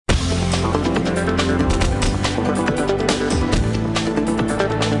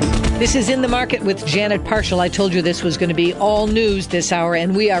This is In the Market with Janet Parshall. I told you this was going to be all news this hour,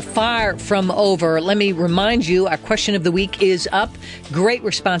 and we are far from over. Let me remind you, our question of the week is up. Great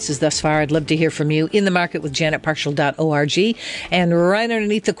responses thus far. I'd love to hear from you. In the Market with JanetParshall.org. And right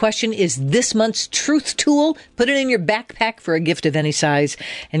underneath the question is this month's Truth Tool. Put it in your backpack for a gift of any size,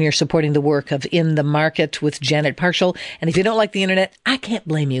 and you're supporting the work of In the Market with Janet Parshall. And if you don't like the internet, I can't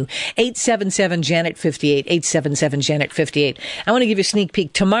blame you. 877-JANET-58, 877-JANET-58. I want to give you a sneak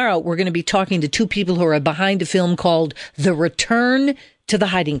peek. Tomorrow, we're going to be talking to two people who are behind a film called The Return to the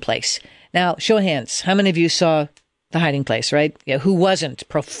Hiding Place. Now, show of hands. How many of you saw The Hiding Place, right? Yeah, who wasn't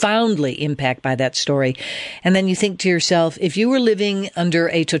profoundly impacted by that story? And then you think to yourself, if you were living under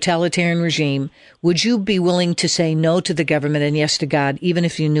a totalitarian regime, would you be willing to say no to the government and yes to God, even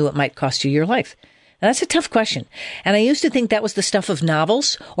if you knew it might cost you your life? Now, that's a tough question. And I used to think that was the stuff of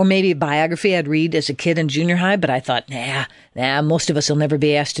novels or maybe a biography I'd read as a kid in junior high, but I thought, nah, most of us will never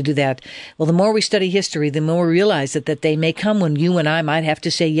be asked to do that. Well, the more we study history, the more we realize that they may come when you and I might have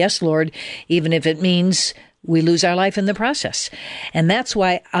to say, yes, Lord, even if it means we lose our life in the process. And that's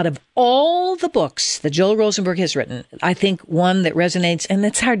why out of all the books that Joel Rosenberg has written, I think one that resonates, and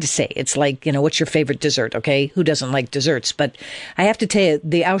it's hard to say. It's like, what's your favorite dessert, okay? Who doesn't like desserts? But I have to tell you,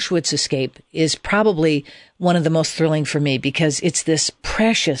 the Auschwitz escape is probably one of the most thrilling for me because it's this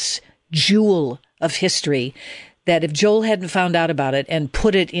precious jewel of history that if Joel hadn't found out about it and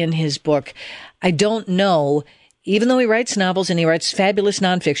put it in his book, I don't know. Even though he writes novels and he writes fabulous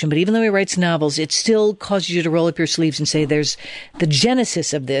nonfiction, but even though he writes novels, it still causes you to roll up your sleeves and say there's the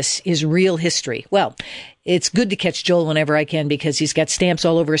genesis of this is real history. Well, it's good to catch Joel whenever I can because he's got stamps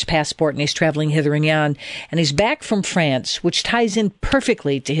all over his passport and he's traveling hither and yon. And he's back from France, which ties in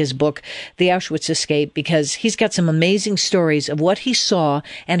perfectly to his book, The Auschwitz Escape, because he's got some amazing stories of what he saw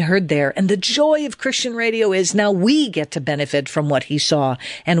and heard there. And the joy of Christian radio is now we get to benefit from what he saw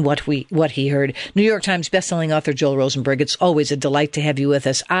and what he heard. New York Times bestselling author Joel Rosenberg, it's always a delight to have you with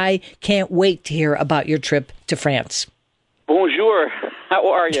us. I can't wait to hear about your trip to France. Bonjour. How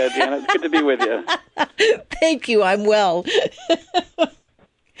are you, Janet? It's good to be with you. Thank you. I'm well.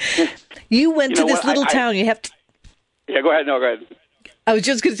 You went to this little town. You have to. Yeah, go ahead. No, go ahead. I was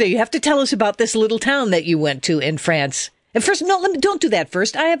just going to say, you have to tell us about this little town that you went to in France. And first, no, don't do that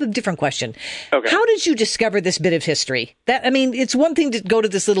first. I have a different question. Okay. How did you discover this bit of history? It's one thing to go to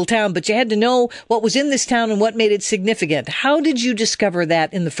this little town, but you had to know what was in this town and what made it significant. How did you discover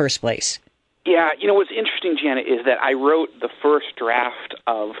that in the first place? Yeah, what's interesting, Janet, is that I wrote the first draft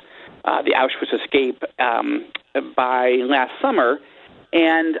of the Auschwitz Escape by last summer,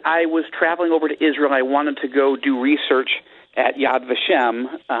 and I was traveling over to Israel. I wanted to go do research at Yad Vashem,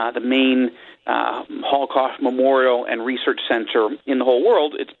 the main Holocaust Memorial and Research Center in the whole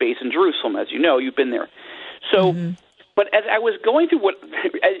world. It's based in Jerusalem, as you know. You've been there. So, But as I was going through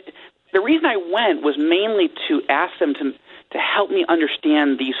the reason I went was mainly to ask them to help me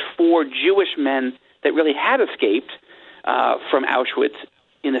understand these four Jewish men that really had escaped from Auschwitz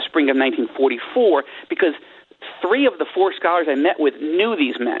in the spring of 1944, because three of the four scholars I met with knew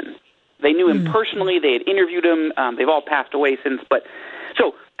these men. They knew him personally. They had interviewed him. They've all passed away since. But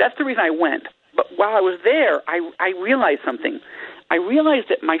so that's the reason I went. But while I was there, I realized something. I realized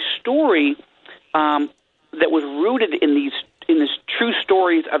that my story that was rooted in these true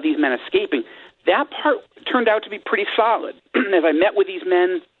stories of these men escaping, that part turned out to be pretty solid. As I met with these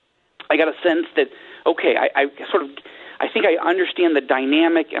men, I got a sense that, okay, I think I understand the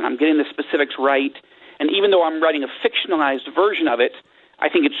dynamic and I'm getting the specifics right. And even though I'm writing a fictionalized version of it, I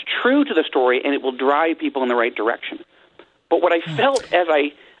think it's true to the story and it will drive people in the right direction. But what I felt as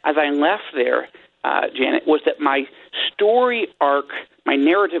I left there, Janet, was that my story arc, my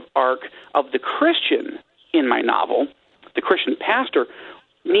narrative arc of the Christian in my novel, the Christian pastor,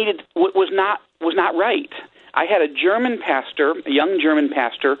 was not right. I had a German pastor, a young German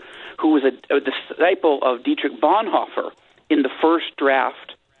pastor, who was a disciple of Dietrich Bonhoeffer in the first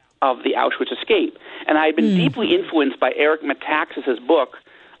draft of the Auschwitz Escape. And I had been deeply influenced by Eric Metaxas's book,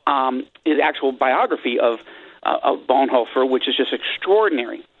 his actual biography of Bonhoeffer, which is just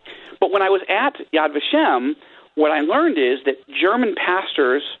extraordinary. But when I was at Yad Vashem, what I learned is that German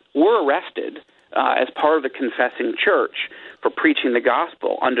pastors were arrested as part of the confessing church for preaching the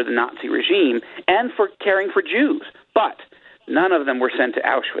gospel under the Nazi regime and for caring for Jews. But none of them were sent to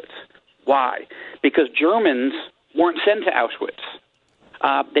Auschwitz. Why? Because Germans weren't sent to Auschwitz.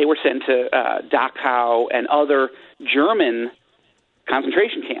 They were sent to Dachau and other German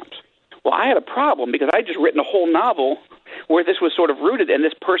concentration camps. Well, I had a problem because I'd just written a whole novel where this was sort of rooted, and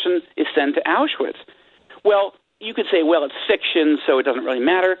this person is sent to Auschwitz. Well, you could say, well, it's fiction, so it doesn't really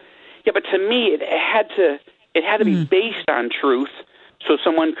matter. Yeah, but to me, it had to be based on truth, so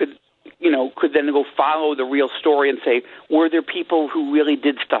someone could could then go follow the real story and say, were there people who really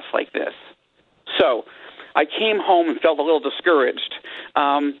did stuff like this? So I came home and felt a little discouraged.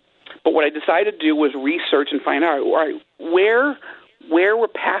 But what I decided to do was research and find out, all right, where were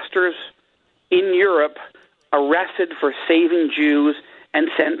pastors in Europe arrested for saving Jews and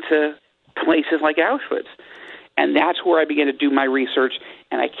sent to places like Auschwitz? And that's where I began to do my research,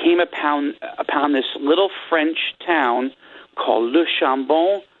 and I came upon this little French town called Le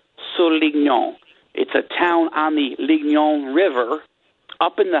Chambon-sur-Lignon. It's a town on the Lignon River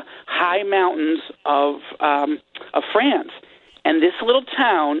up in the high mountains of France. And this little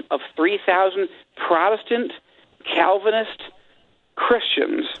town of 3,000 Protestant Calvinist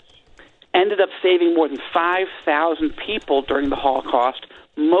Christians ended up saving more than 5,000 people during the Holocaust,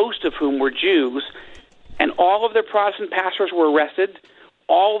 most of whom were Jews. And all of their Protestant pastors were arrested.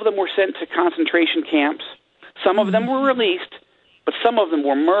 All of them were sent to concentration camps. Some of them were released, but some of them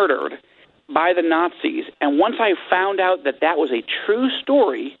were murdered by the Nazis. And once I found out that that was a true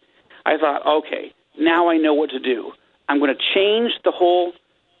story, I thought, okay, now I know what to do. I'm going to change the whole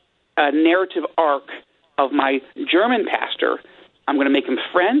narrative arc of my German pastor. I'm going to make him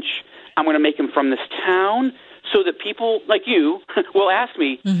French. I'm going to make him from this town so that people like you will ask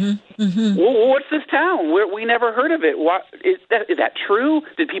me, well, what's this town? We never heard of it. What, is that true?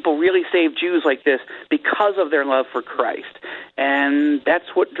 Did people really save Jews like this because of their love for Christ? And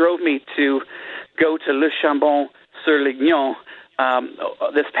that's what drove me to go to Le Chambon-sur-Lignon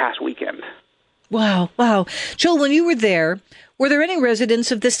this past weekend. Wow. Joel, when you were there any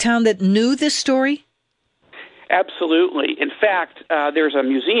residents of this town that knew this story? Absolutely. In fact, there's a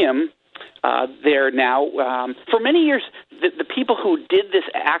museum there now. For many years, the people who did this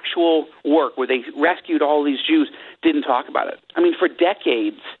actual work, where they rescued all these Jews, didn't talk about it. I mean, for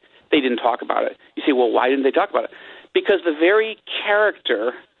decades, they didn't talk about it. You say, well, why didn't they talk about it? Because the very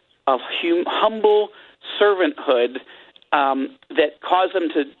character of humble servanthood that caused them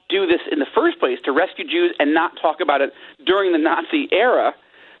to do this in the first place, to rescue Jews and not talk about it during the Nazi era,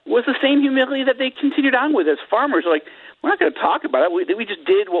 was the same humility that they continued on with as farmers. Like, we're not going to talk about it. We just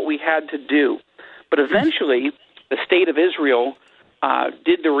did what we had to do. But eventually, the state of Israel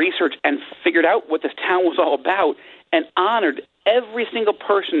did the research and figured out what this town was all about and honored every single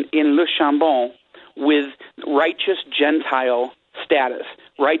person in Le Chambon with righteous Gentile status,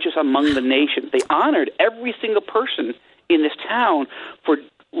 righteous among the nations. They honored every single person in this town for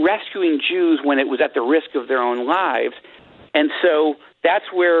rescuing Jews when it was at the risk of their own lives. And so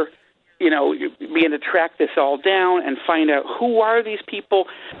that's where, you begin to track this all down and find out who are these people.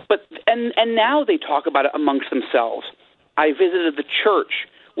 But and now they talk about it amongst themselves. I visited the church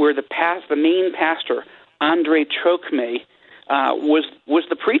where the main pastor, André Trocmé, was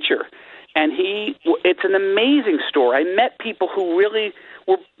the preacher. And it's an amazing story. I met people who really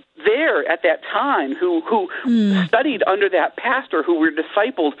were there at that time, who studied under that pastor, who were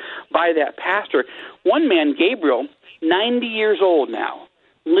discipled by that pastor. One man, Gabriel, 90 years old now,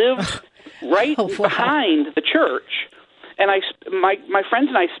 lived right behind the church. And my friends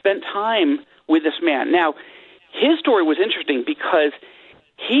and I spent time with this man. Now, his story was interesting because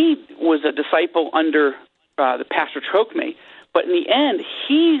he was a disciple under the pastor Trocmé, but in the end,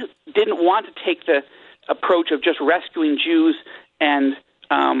 he didn't want to take the approach of just rescuing Jews and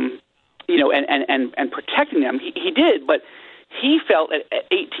protecting them. He did, but he felt at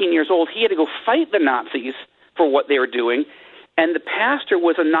 18 years old he had to go fight the Nazis for what they were doing, and the pastor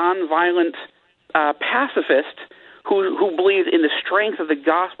was a nonviolent pacifist who believed in the strength of the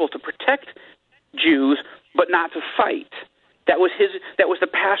gospel to protect Jews, but not to fight. That was the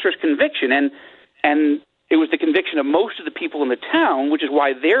pastor's conviction, and it was the conviction of most of the people in the town, which is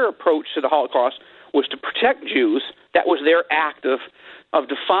why their approach to the Holocaust was to protect Jews. That was their act of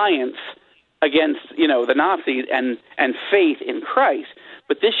defiance against, the Nazis and faith in Christ.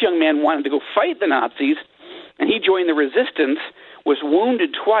 But this young man wanted to go fight the Nazis, and he joined the resistance, was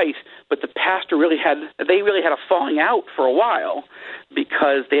wounded twice, but the pastor really had a falling out for a while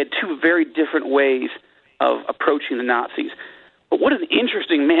because they had two very different ways of approaching the Nazis. But what an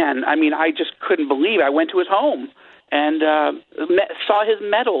interesting man. I mean, I just couldn't believe it. I went to his home and saw his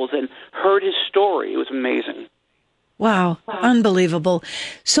medals and heard his story. It was amazing. Wow. Unbelievable.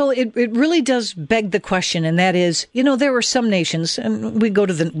 So it really does beg the question, and that is, there were some nations, and we go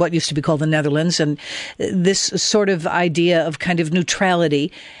to what used to be called the Netherlands, and this sort of idea of kind of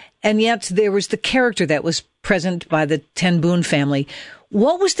neutrality, and yet there was the character that was present by the Ten Boom family.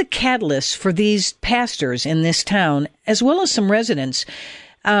 What was the catalyst for these pastors in this town, as well as some residents,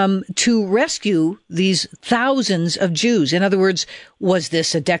 to rescue these thousands of Jews? In other words, was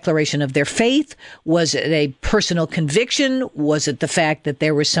this a declaration of their faith? Was it a personal conviction? Was it the fact that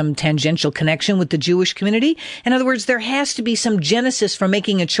there was some tangential connection with the Jewish community? In other words, there has to be some genesis for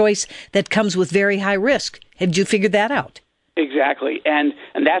making a choice that comes with very high risk. Had you figured that out? Exactly, and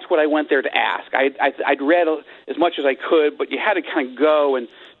that's what I went there to ask. I'd read as much as I could, but you had to kind of go and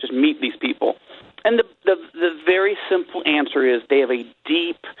just meet these people. And the very simple answer is they have a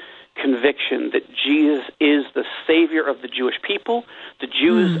deep conviction that Jesus is the Savior of the Jewish people. The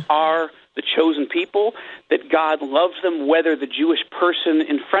Jews are the chosen people, that God loves them whether the Jewish person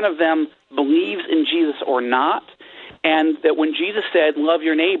in front of them believes in Jesus or not, and that when Jesus said, love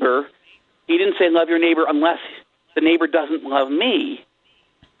your neighbor, he didn't say love your neighbor unless the neighbor doesn't love me.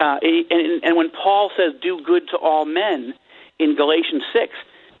 And when Paul says do good to all men in Galatians 6,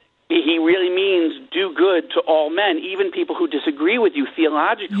 he really means do good to all men, even people who disagree with you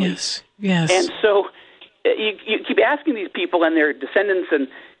theologically. Yes, yes. And so you keep asking these people and their descendants, and,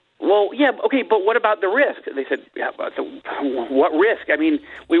 well, yeah, okay, but what about the risk? They said, yeah, but what risk? I mean,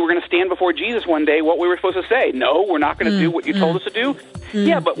 we were going to stand before Jesus one day. What we were supposed to say? No, we're not going to do what you told us to do.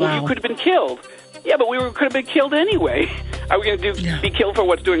 Yeah, but you could have been killed. Yeah, but could have been killed anyway. Are we going to be killed for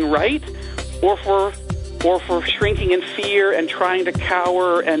what's doing right, or for shrinking in fear and trying to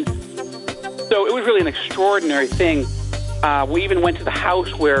cower? And so it was really an extraordinary thing. We even went to the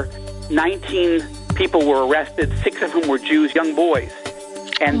house where 19 people were arrested. 6 of them were Jews, young boys.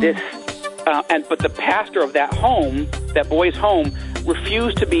 And but the pastor of that home, that boy's home,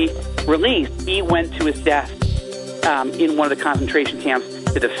 refused to be released. He went to his death in one of the concentration camps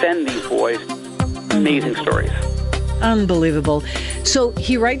to defend these boys. Amazing stories. Unbelievable. So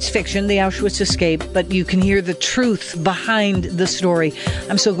he writes fiction, The Auschwitz Escape, but you can hear the truth behind the story.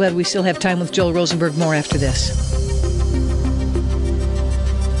 I'm so glad we still have time with Joel Rosenberg. More after this.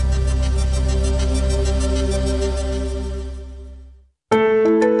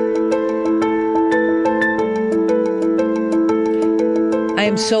 I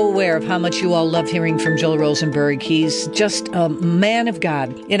am so aware of how much you all love hearing from Joel Rosenberg. He's just a man of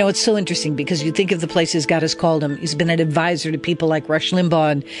God. You know, it's so interesting because you think of the places God has called him. He's been an advisor to people like Rush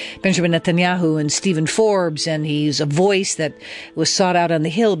Limbaugh and Benjamin Netanyahu and Stephen Forbes, and he's a voice that was sought out on the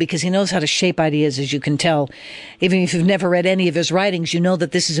Hill because he knows how to shape ideas, as you can tell. Even if you've never read any of his writings, you know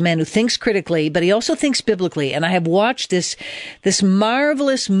that this is a man who thinks critically, but he also thinks biblically. And I have watched this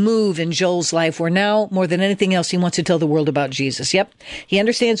marvelous move in Joel's life where now, more than anything else, he wants to tell the world about Jesus. Yep. He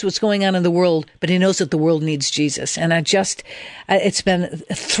understands what's going on in the world, but he knows that the world needs Jesus. And it's been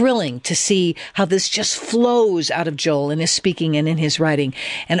thrilling to see how this just flows out of Joel in his speaking and in his writing.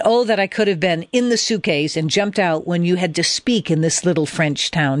 And oh, that I could have been in the suitcase and jumped out when you had to speak in this little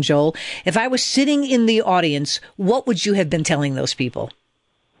French town, Joel. If I was sitting in the audience, what would you have been telling those people?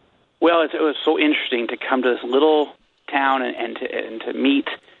 Well, it was so interesting to come to this little town and to meet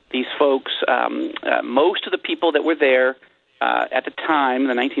these folks. Most of the people that were there at the time,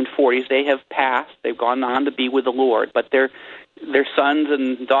 in the 1940s, they have passed. They've gone on to be with the Lord, but their sons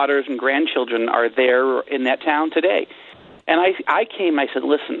and daughters and grandchildren are there in that town today. And I came, I said,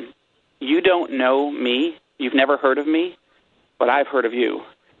 listen, you don't know me, you've never heard of me, but I've heard of you.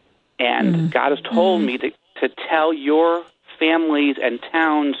 And God has told me to tell your families and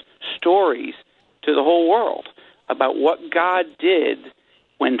towns stories to the whole world about what God did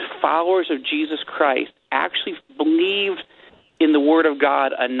when followers of Jesus Christ actually believed in the Word of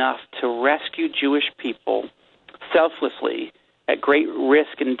God enough to rescue Jewish people selflessly at great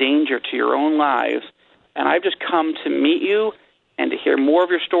risk and danger to your own lives. And I've just come to meet you and to hear more of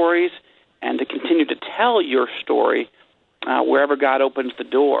your stories and to continue to tell your story wherever God opens the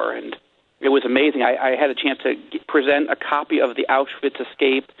door. And it was amazing. I had a chance to present a copy of the Auschwitz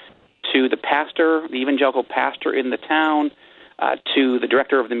Escape to the pastor, the evangelical pastor in the town, to the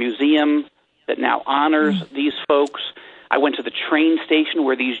director of the museum that now honors these folks. I went to the train station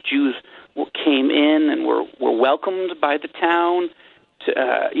where these Jews came in and were welcomed by the town.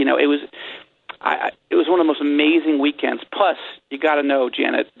 It was one of the most amazing weekends. Plus, you got to know,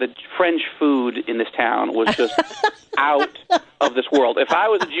 Janet, the French food in this town was just out of this world. If I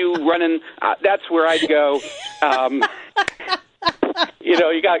was a Jew running, that's where I'd go.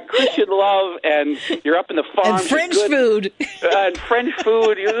 You got Christian love, and you're up in the farms. And French food. And French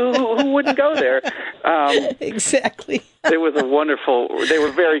food. Who wouldn't go there? Exactly. It was a wonderful. They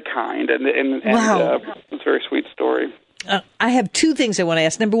were very kind, and wow. It's a very sweet story. I have 2 things I want to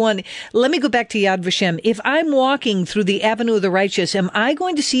ask. Number one, let me go back to Yad Vashem. If I'm walking through the Avenue of the Righteous, am I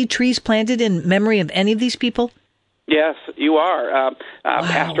going to see trees planted in memory of any of these people? Yes, you are.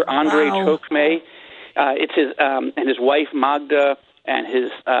 Pastor Andre Chokmeh, it's his and his wife Magda and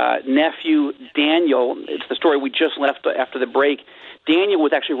his nephew Daniel. It's the story we just left after the break. Daniel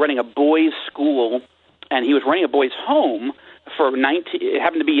was actually running a boys' school, and he was running a boys' home for 19. It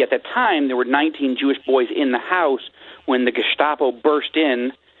happened to be at that time there were 19 Jewish boys in the house when the Gestapo burst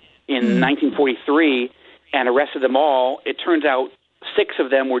in 1943 and arrested them all. It turns out 6 of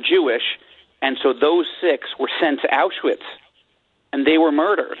them were Jewish, and so those 6 were sent to Auschwitz, and they were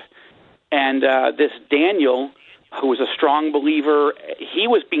murdered. And this Daniel, who was a strong believer, he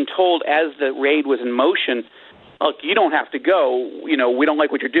was being told as the raid was in motion, look, you don't have to go. We don't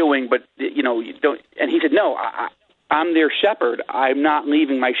like what you're doing, but, you don't. And he said, no, I'm their shepherd. I'm not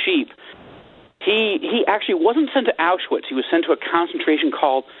leaving my sheep. He actually wasn't sent to Auschwitz. He was sent to a concentration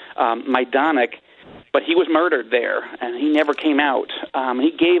called Majdanek, but he was murdered there, and he never came out.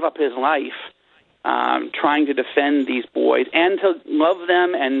 He gave up his life trying to defend these boys and to love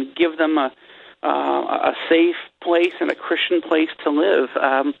them and give them a safe place and a Christian place to live.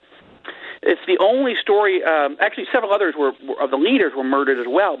 It's the only story. Actually, several others of the leaders were murdered as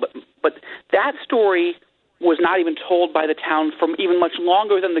well, but that story was not even told by the town for even much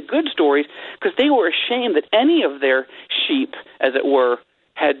longer than the good stories, because they were ashamed that any of their sheep, as it were,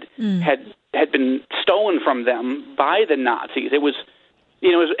 had been stolen from them by the Nazis. It was,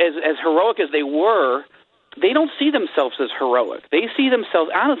 as heroic as they were, they don't see themselves as heroic. They see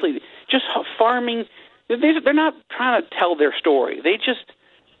themselves, honestly, just farming. They're not trying to tell their story. They just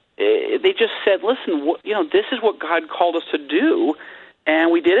said, listen, this is what God called us to do,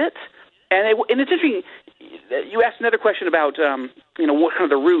 and we did it. And it's interesting. You asked another question about, what kind of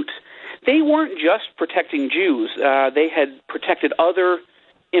the roots. They weren't just protecting Jews. They had protected other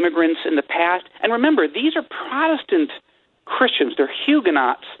immigrants in the past. And remember, these are Protestant Christians. They're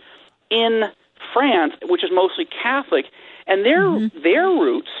Huguenots in France, which is mostly Catholic. And their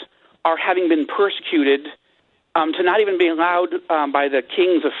roots are having been persecuted to not even be allowed by the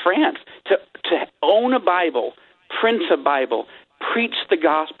kings of France to own a Bible, print a Bible, preach the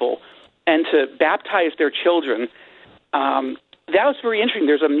gospel, and to baptize their children. That was very interesting.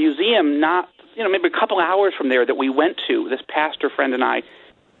 There's a museum maybe a couple hours from there that we went to, this pastor friend and I,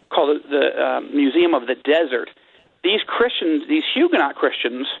 called the Museum of the Desert. These Christians, these Huguenot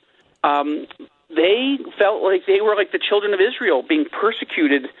Christians, they felt like they were like the children of Israel being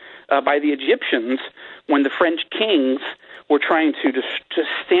persecuted by the Egyptians when the French kings were trying to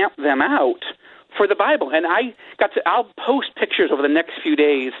stamp them out for the Bible. And I'll post pictures over the next few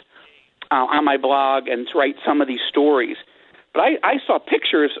days on my blog and to write some of these stories. But I saw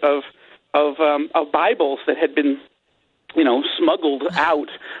pictures of Bibles that had been, smuggled out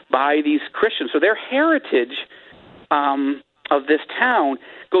by these Christians. So their heritage of this town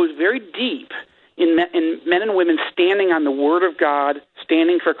goes very deep in men and women standing on the Word of God,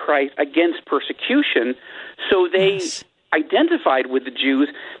 standing for Christ against persecution. So they identified with the Jews,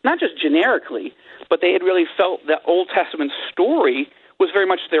 not just generically, but they had really felt that Old Testament story was very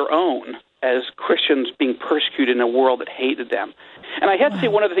much their own as Christians being persecuted in a world that hated them. And I had to say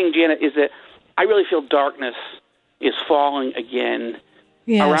one other thing, Janet, is that I really feel darkness is falling again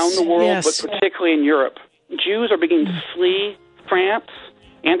around the world, but particularly in Europe. Jews are beginning to flee France.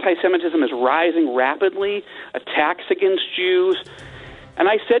 Anti-Semitism is rising rapidly, attacks against Jews. And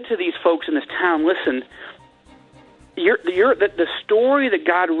I said to these folks in this town, listen, the story that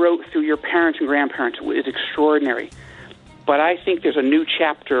God wrote through your parents and grandparents is extraordinary. But I think there's a new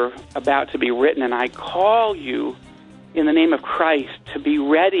chapter about to be written, and I call you in the name of Christ to be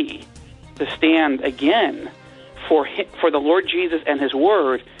ready to stand again for the Lord Jesus and His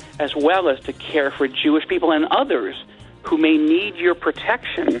Word, as well as to care for Jewish people and others who may need your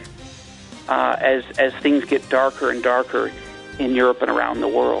protection as things get darker and darker in Europe and around the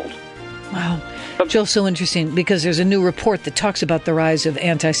world. Wow. Joel, so interesting, because there's a new report that talks about the rise of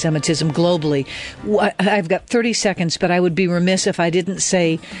anti-Semitism globally. I've got 30 seconds, but I would be remiss if I didn't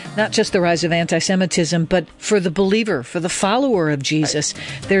say not just the rise of anti-Semitism, but for the believer, for the follower of Jesus,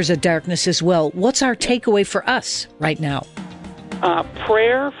 there's a darkness as well. What's our takeaway for us right now?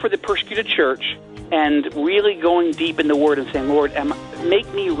 Prayer for the persecuted church, and really going deep in the Word and saying, Lord,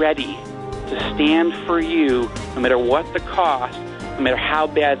 make me ready to stand for you no matter what the cost, no matter how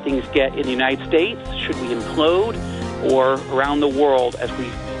bad things get in the United States, should we implode, or around the world as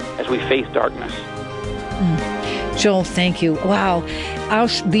we face darkness. Joel, thank you. Wow.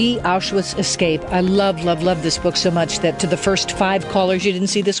 The Auschwitz Escape. I love this book so much that to the first 5 callers, you didn't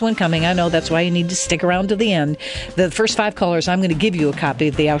see this one coming. I know, that's why you need to stick around to the end. The first 5 callers, I'm going to give you a copy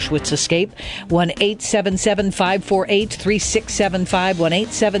of the Auschwitz Escape. 1-877-548-3675.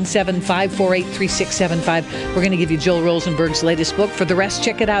 1-877-548-3675. We're going to give you Joel Rosenberg's latest book. For the rest,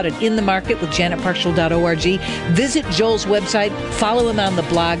 check it out at inthemarketwithjanetparshall.org. Visit Joel's website. Follow him on the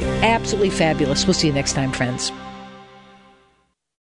blog. Absolutely fabulous. We'll see you next time, friends.